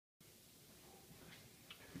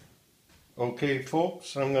Okay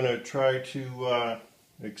folks, I'm going to try to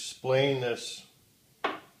explain this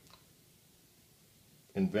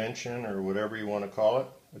invention, or whatever you want to call it,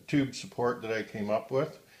 a tube support that I came up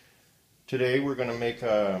with. Today we're going to make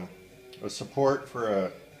a support for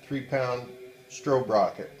a 3-pound strobe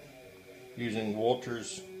rocket using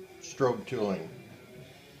Wolter's strobe tooling.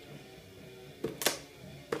 I'm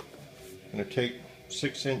going to take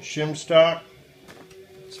 6-inch shim stock,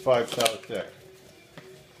 it's 5/7 thick.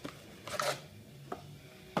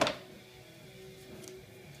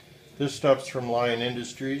 This stuff's from Lion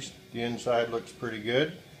Industries. The inside looks pretty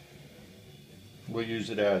good. We'll use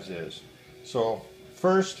it as is. So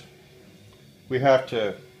first we have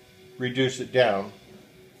to reduce it down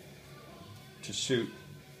to suit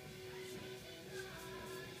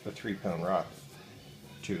a 3-pound rocket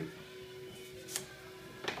tube.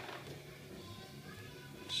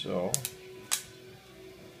 So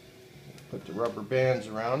put the rubber bands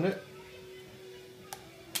around it.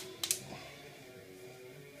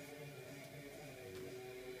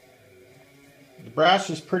 The brass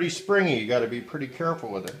is pretty springy, you got to be pretty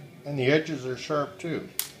careful with it, and the edges are sharp too.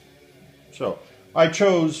 So I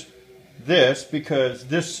chose this because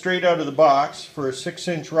this straight out of the box for a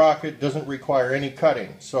 6-inch rocket doesn't require any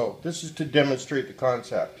cutting. So this is to demonstrate the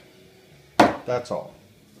concept. That's all.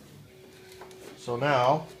 So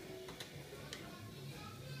now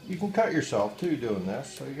you can cut yourself too doing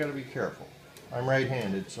this, so you got to be careful. I'm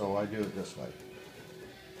right-handed, so I do it this way.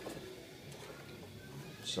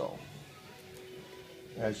 So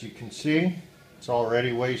as you can see, it's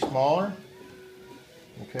already way smaller.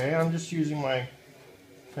 Okay, I'm just using my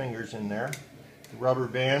fingers in there. The rubber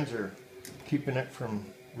bands are keeping it from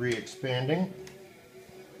re-expanding,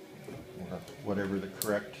 or whatever the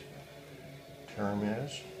correct term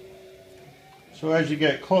is. So as you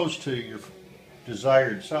get close to your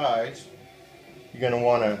desired size, you're going to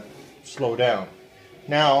want to slow down.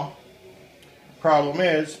 Now, the problem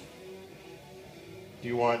is, do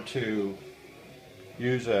you want to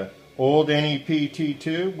use a old NEPT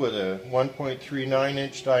tube with a 1.39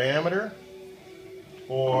 inch diameter,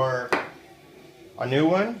 or a new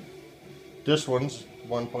one? This one's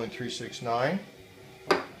 1.369.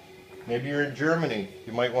 Maybe you're in Germany,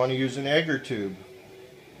 you might want to use an Egger tube,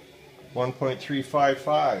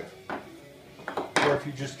 1.355. Or if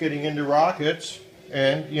you're just getting into rockets,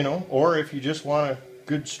 and or if you just want a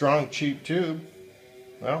good strong cheap tube,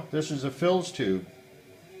 well, this is a Phil's tube,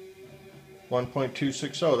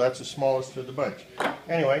 1.260. That's the smallest of the bunch.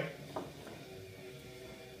 Anyway,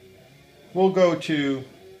 we'll go to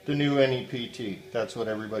the new NEPT. That's what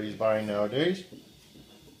everybody's buying nowadays.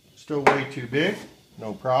 Still way too big,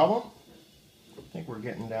 no problem. I think we're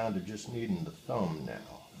getting down to just needing the thumb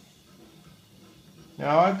now.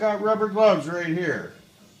 Now I've got rubber gloves right here.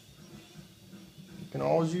 You can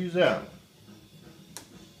always use them.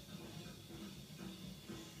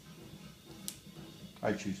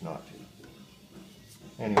 I choose not to.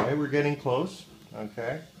 Anyway, we're getting close.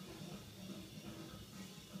 Okay.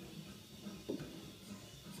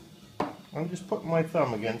 I'm just putting my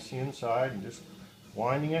thumb against the inside and just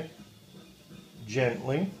winding it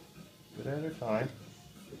gently, bit at a time.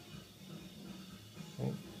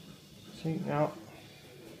 Okay. See now.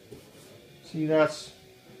 See, that's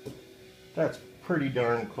pretty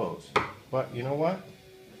darn close. But you know what?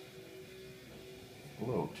 A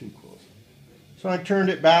little too close. So I turned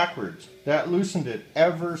it backwards. That loosened it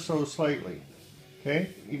ever so slightly. Okay,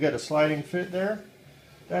 you got a sliding fit there.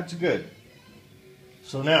 That's good.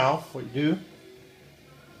 So now what you do,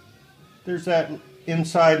 there's that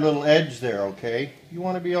inside little edge there, okay? You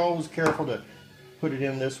want to be always careful to put it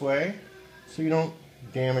in this way so you don't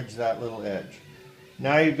damage that little edge.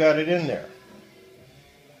 Now you've got it in there.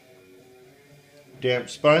 Damp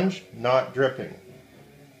sponge, not dripping.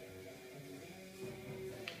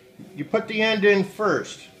 You put the end in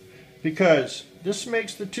first because this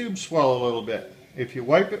makes the tube swell a little bit. If you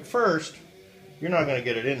wipe it first, you're not going to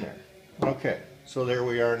get it in there. Okay, so there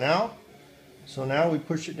we are now. So now we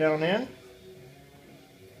push it down in.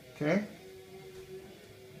 Okay.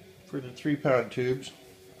 For the 3-pound tubes,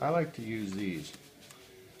 I like to use these.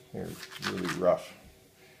 They're really rough.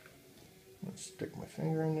 Let's stick my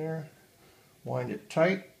finger in there. Wind it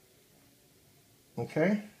tight.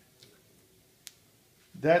 Okay.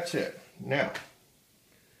 That's it. Now,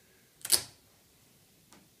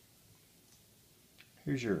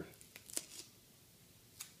 here's your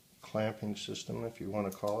clamping system, if you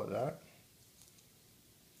want to call it that.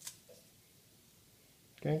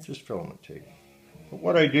 Okay, just filament tape. But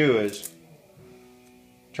what I do is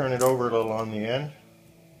turn it over a little on the end,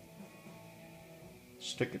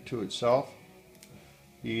 stick it to itself,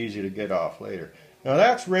 be easy to get off later. Now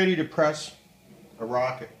that's ready to press a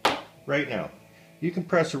rocket right now. You can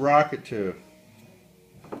press a rocket to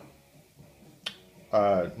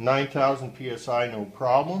 9,000 psi, no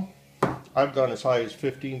problem. I've gone as high as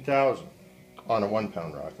 15,000 on a 1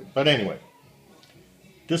 pound rocket. But anyway,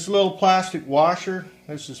 this little plastic washer,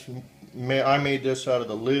 this is from, I made this out of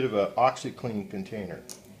the lid of an OxyClean container.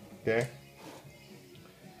 Okay?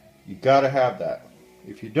 You gotta have that.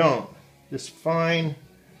 If you don't, this fine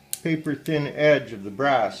paper thin edge of the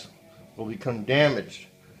brass will become damaged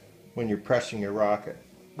when you're pressing your rocket.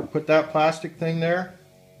 You put that plastic thing there,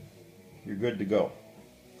 you're good to go.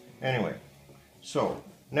 Anyway, so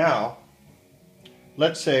now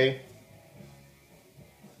let's say,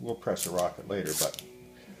 we'll press a rocket later, but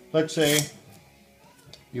let's say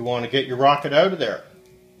you want to get your rocket out of there.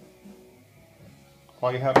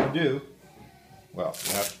 All you have to do, well,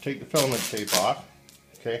 you have to take the filament tape off.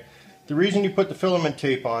 Okay. The reason you put the filament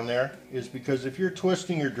tape on there is because if you're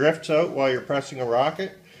twisting your drifts out while you're pressing a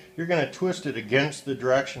rocket, you're going to twist it against the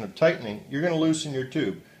direction of tightening. You're going to loosen your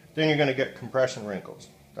tube. Then you're going to get compression wrinkles.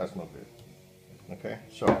 That's no good. Okay,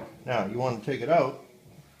 so now you want to take it out,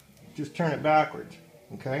 just turn it backwards.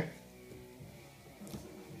 Okay,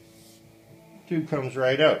 tube comes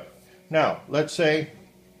right out. Now let's say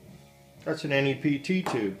that's an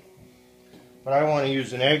NEPT tube, but I want to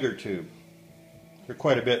use an Agar tube. They're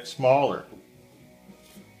quite a bit smaller.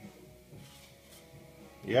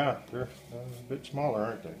 Yeah, they're a bit smaller,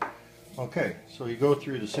 aren't they? Okay, so you go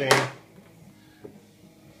through the same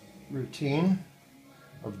routine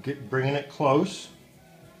of bringing it close.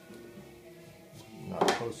 Not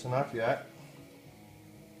close enough yet.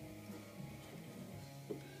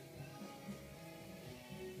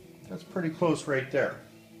 That's pretty close right there.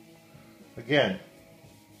 Again,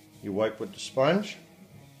 you wipe with the sponge.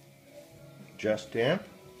 Just damp.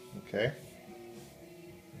 Okay.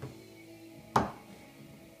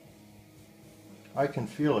 I can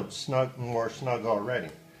feel it more snug already.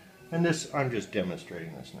 And this, I'm just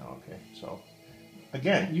demonstrating this now, okay? So,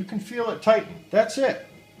 again, you can feel it tighten. That's it.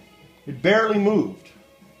 It barely moved.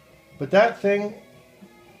 But that thing,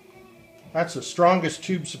 that's the strongest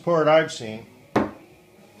tube support I've seen. I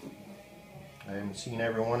haven't seen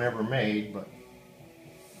everyone ever made, but...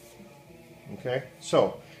 Okay,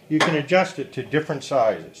 so you can adjust it to different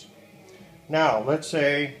sizes. Now, let's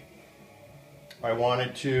say I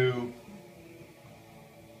wanted to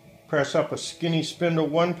press up a skinny spindle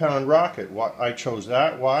 1 pound rocket. I chose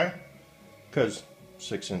that. Why? Because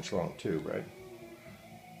 6-inch long tube, right?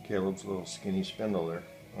 Caleb's little skinny spindle there.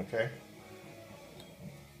 Okay.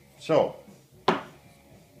 So I'm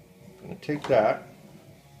going to take that.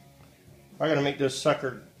 I got to make this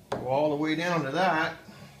sucker go all the way down to that.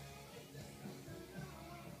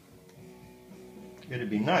 It'd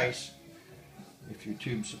be nice if your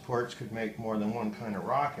tube supports could make more than one kind of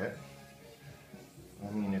rocket.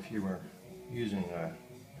 I mean, if you were using a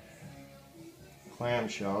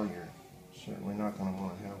clamshell, you're certainly not going to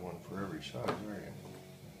want to have one for every size, are you?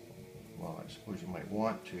 Well, I suppose you might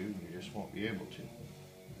want to, you just won't be able to.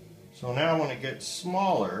 So now when it gets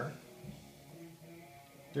smaller,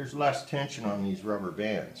 there's less tension on these rubber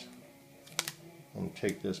bands. I'm going to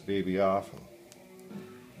take this baby off and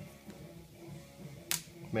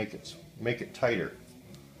make it tighter.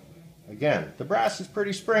 Again, the brass is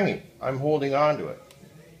pretty springy. I'm holding on to it.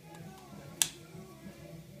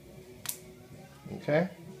 Okay,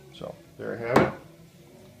 so there I have it.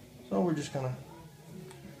 So we're just going to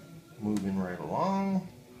move in right along.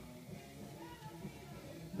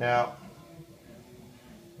 Now,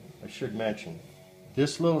 I should mention,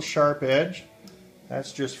 this little sharp edge,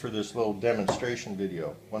 that's just for this little demonstration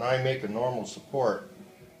video. When I make a normal support,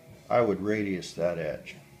 I would radius that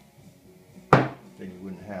edge. Then you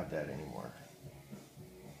wouldn't have that anymore.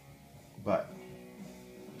 But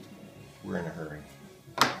we're in a hurry.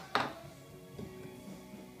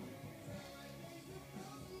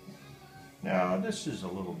 Now this is a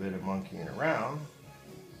little bit of monkeying around,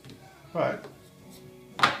 but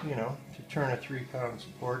you know, to turn a 3 pound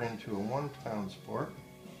support into a 1 pound support,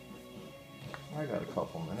 I got a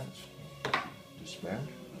couple minutes to spend.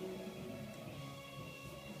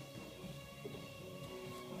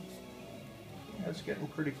 That's getting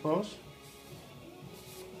pretty close.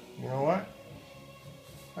 You know what?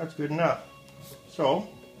 That's good enough. So,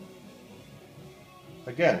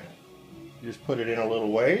 again, you just put it in a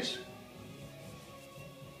little ways.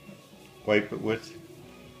 Wipe it with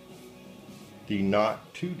the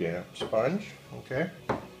not too damp sponge, okay?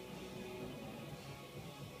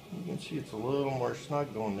 You can see it's a little more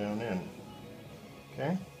snug going down in,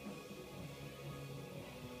 okay?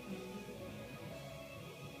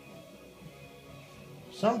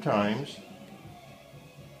 Sometimes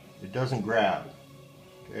it doesn't grab.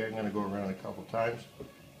 Okay, I'm going to go around a couple times.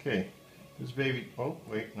 Okay, this baby, oh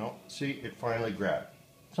wait, no, see, it finally grabbed.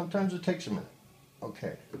 Sometimes it takes a minute.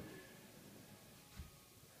 Okay.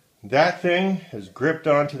 That thing has gripped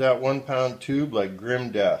onto that 1 pound tube like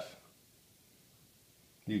grim death.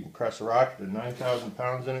 You can press a rocket at 9,000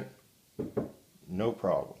 pounds in it, no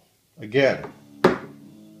problem. Again,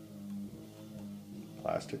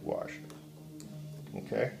 plastic washer.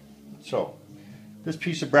 Okay, so this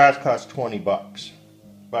piece of brass costs 20 bucks.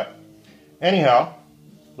 But anyhow,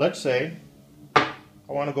 let's say I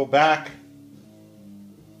want to go back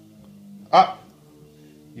up.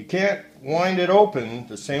 You can't wind it open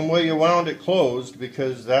the same way you wound it closed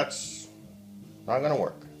because that's not going to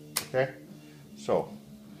work. Okay, so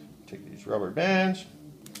take these rubber bands.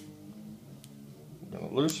 I'm going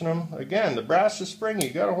to loosen them. Again, the brass is springy.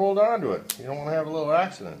 You got to hold on to it. You don't want to have a little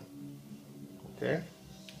accident. Okay,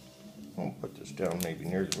 I'll put this down maybe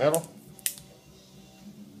near the middle.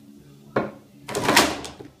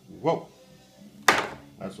 Whoa,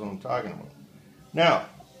 that's what I'm talking about. Now,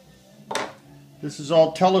 this is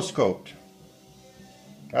all telescoped.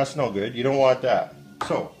 That's no good. You don't want that.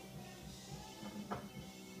 So,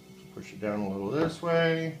 push it down a little this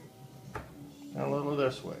way, down a little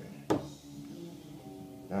this way,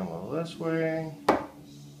 down a little this way.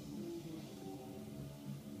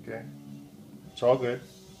 Okay, it's all good.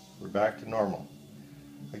 We're back to normal.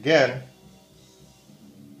 Again,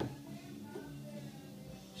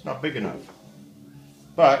 it's not big enough,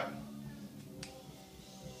 but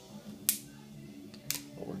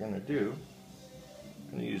what we're going to do,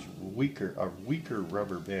 I'm going to use a weaker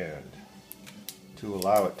rubber band to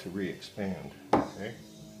allow it to re-expand. Okay,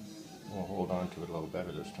 we'll hold on to it a little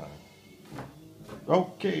better this time.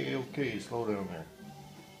 Okay, slow down there.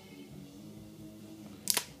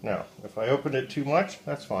 Now, if I open it too much,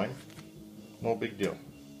 that's fine. No big deal.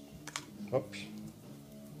 Oops.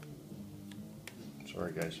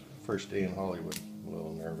 Sorry guys, first day in Hollywood, I'm a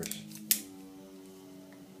little nervous.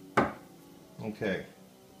 Okay.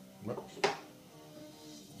 Whoops.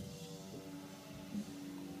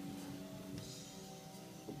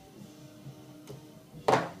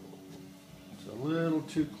 It's a little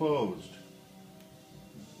too closed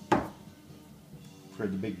for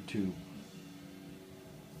the big tube.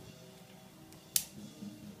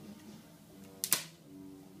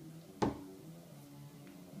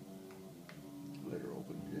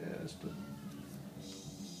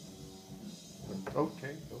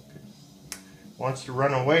 Okay. Wants to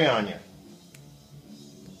run away on you.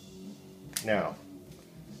 Now,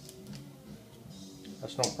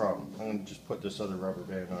 that's no problem. I'm going to just put this other rubber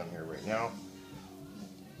band on here right now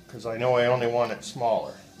because I know I only want it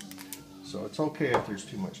smaller. So it's okay if there's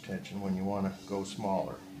too much tension when you want to go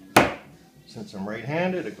smaller. Since I'm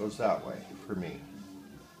right-handed, it goes that way for me.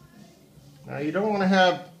 Now you don't want to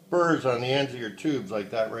have burrs on the ends of your tubes like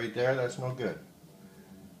that right there. That's no good.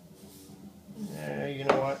 Yeah, you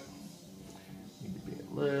know what? Need to be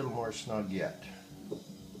a little more snug yet.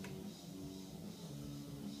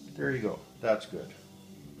 There you go. That's good.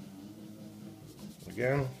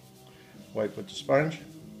 Again, wipe with the sponge.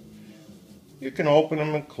 You can open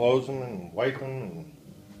them and close them and wipe them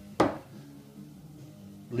and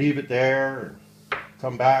leave it there and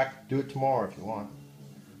come back. Do it tomorrow if you want.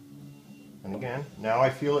 And again, now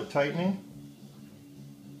I feel it tightening.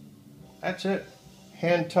 That's it.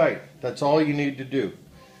 Hand tight. That's all you need to do.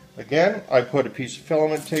 Again, I put a piece of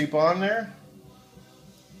filament tape on there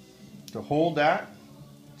to hold that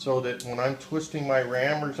so that when I'm twisting my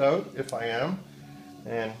rammers out, if I am,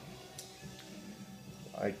 and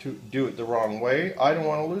I do it the wrong way, I don't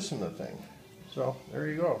want to loosen the thing. So there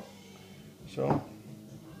you go. So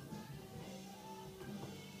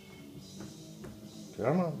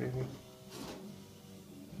come on, baby.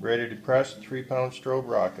 Ready to press 3-pound strobe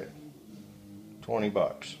rocket. 20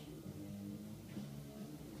 bucks.